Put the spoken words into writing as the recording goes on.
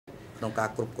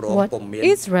What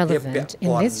is relevant in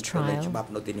this trial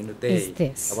is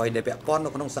this: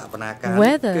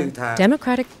 whether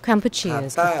democratic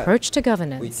Kampuchea's approach to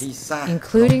governance,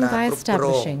 including by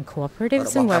establishing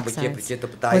cooperatives and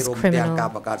worksites, was criminal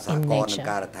in nature.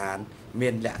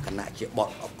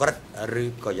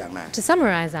 To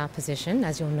summarize our position,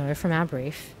 as you'll know from our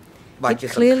brief,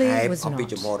 it clearly was not.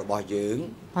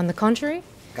 On the contrary,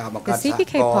 the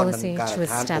CPK policy to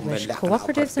establish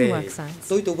cooperatives and worksites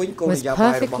was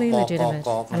perfectly legitimate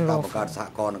and lawful.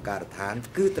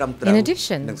 In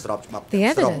addition, the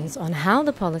evidence on how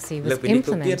the policy was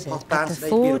implemented at the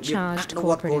 4 charged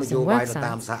cooperatives and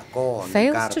worksites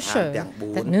fails to show that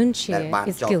Nuon Chea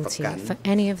is guilty for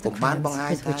any of the crimes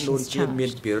with which he is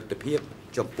charged.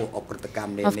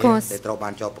 Of course,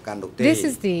 this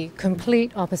is the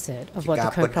complete opposite of what the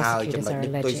co-prosecutors are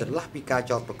alleging.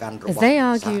 As they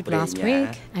argued last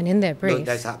week and in their brief,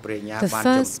 the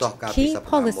first key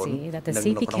policy that the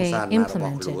CPK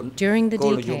implemented during the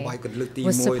DK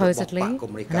was supposedly,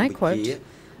 and I quote,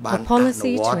 a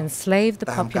policy to enslave the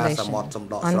population,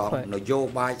 unquote,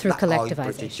 through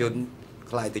collectivization.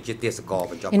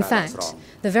 In fact,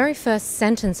 the very first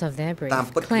sentence of their brief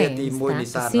claims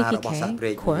that the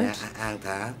CPK, quote,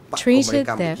 treated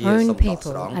their own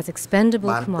people as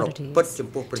expendable commodities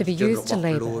to be used to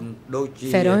labor,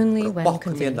 fed only when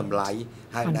convenient,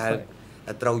 unquote.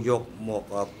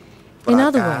 In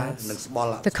other words,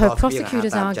 the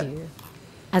co-prosecutors argue,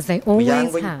 as they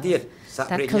always have,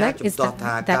 that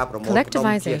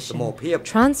collectivization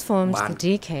transforms the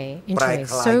DK into a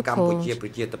so-called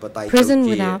prison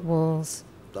without walls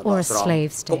or a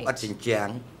slave state.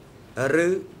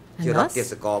 And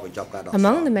thus,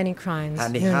 among the many crimes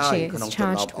Nuon Chea is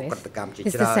charged with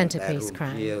is the centerpiece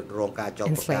crime,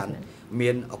 enslavement.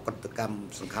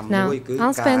 Now,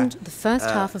 I'll spend the first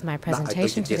half of my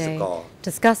presentation today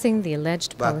discussing the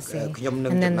alleged policy,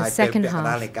 and then the second half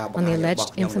on the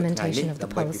alleged implementation of the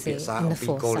policy in the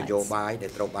 4 sites.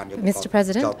 Mr.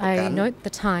 President, I note the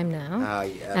time now,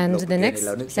 and the next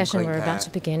session we're about to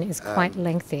begin is quite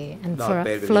lengthy, and for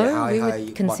a flow, we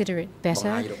would consider it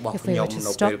better if we were to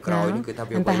stop now,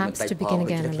 and perhaps to begin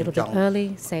again a little bit early,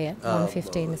 say at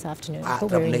 1:15 this afternoon,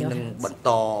 but we're in your hands.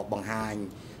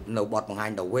 នៅបទបង្ហា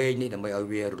ញដ៏វែងនេះដើម្បីឲ្យ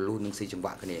វារលូននឹងស៊ីចង្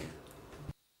វាក់គ្នា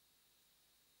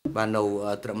បាទនៅ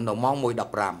ត្រឹមនៅម៉ោង 1:15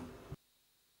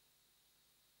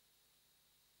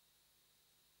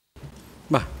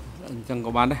 បាទអញ្ចឹង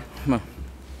ក៏បានដែរបាទ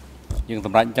យើងស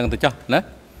ម្រាប់អញ្ចឹងទៅចុះណា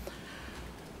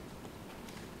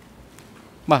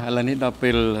បាទឥឡូវនេះដល់ពេ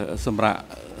លសម្រាប់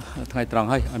ថ្ងៃត្រង់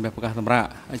ហើយឲ្យមានប្រកាសសម្រាប់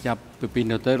ចាប់ពី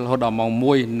2នាទីរហូតដល់ម៉ោង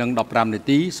 1:15 នា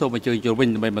ទីសូមអញ្ជើញចូលវិញ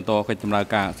ដើម្បីបន្តកិច្ចដំណើរ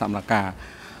ការសកម្មភាព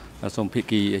សូមភិក្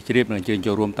ខីជ្រាបនឹងអញ្ជើញ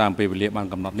ចូលរួមតាមពេលវេលាបាន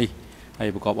កំណត់នេះហើយ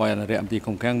ប្រកបដោយអនុរិយមន្ត្រី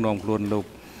ឃុំឃាំងនាំខ្លួនលោក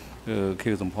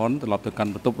ខៀវសំផនត្រឡប់ទៅកា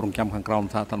ន់បន្ទប់រងចាំខាងក្រោម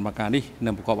សាធារណការនេះនិ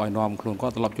ងប្រកបដោយនាំខ្លួនគា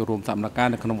ត់ត្រឡប់ចូលរួមសកម្មភាព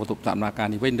នៅក្នុងបន្ទប់សកម្មភាព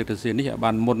នេះវិញនៅទៅសៀននេះ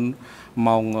បានមុន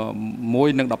ម៉ោង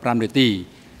 1:15 នាទី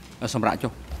សម្រាប់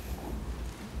ចុះ